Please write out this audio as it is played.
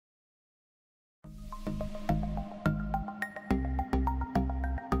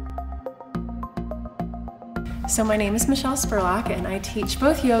So my name is Michelle Spurlock and I teach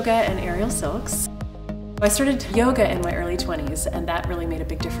both yoga and aerial silks. I started yoga in my early 20s and that really made a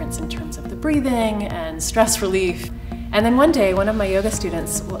big difference in terms of the breathing and stress relief. And then one day, one of my yoga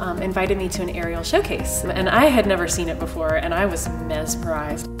students invited me to an aerial showcase, and I had never seen it before, and I was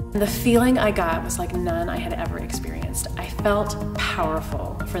mesmerized. The feeling I got was like none I had ever experienced. I felt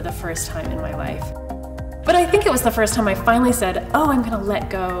powerful for the first time in my life. But I think it was the first time I finally said, oh, I'm gonna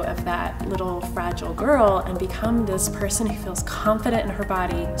let go of that little fragile girl and become this person who feels confident in her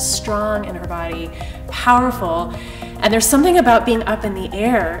body, strong in her body, powerful. And there's something about being up in the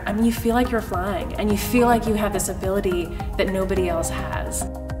air. I mean, you feel like you're flying and you feel like you have this ability that nobody else has.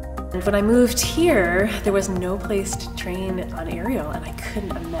 And when I moved here, there was no place to train on aerial and I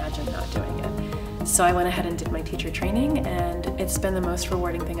couldn't imagine not doing it. So I went ahead and did my teacher training, and it's been the most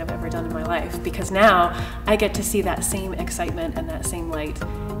rewarding thing I've ever done in my life, because now I get to see that same excitement and that same light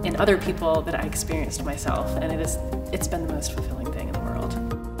in other people that I experienced myself, and it's been the most fulfilling thing in the world.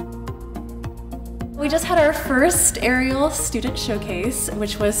 We just had our first aerial student showcase,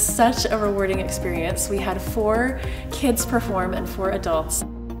 which was such a rewarding experience. We had 4 kids perform and 4 adults.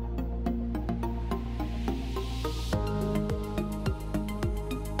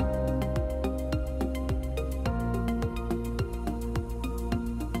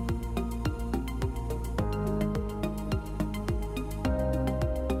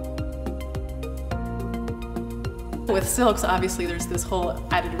 With silks, obviously, there's this whole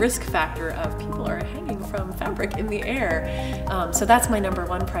added risk factor of people are hanging from fabric in the air. So that's my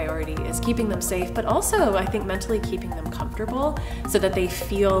 #1 priority, is keeping them safe, but also I think mentally keeping them comfortable so that they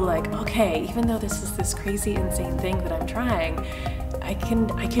feel like, okay, even though this is this crazy, insane thing that I'm trying, I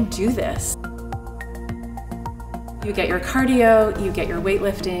can do this. You get your cardio, you get your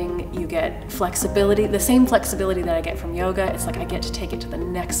weightlifting, you get flexibility, the same flexibility that I get from yoga. It's like I get to take it to the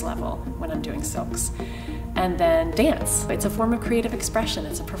next level when I'm doing silks. And then dance. It's a form of creative expression,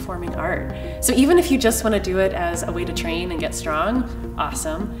 it's a performing art. So even if you just want to do it as a way to train and get strong,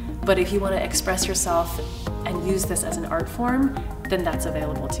 awesome. But if you want to express yourself and use this as an art form, then that's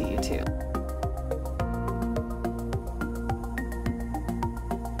available to you too.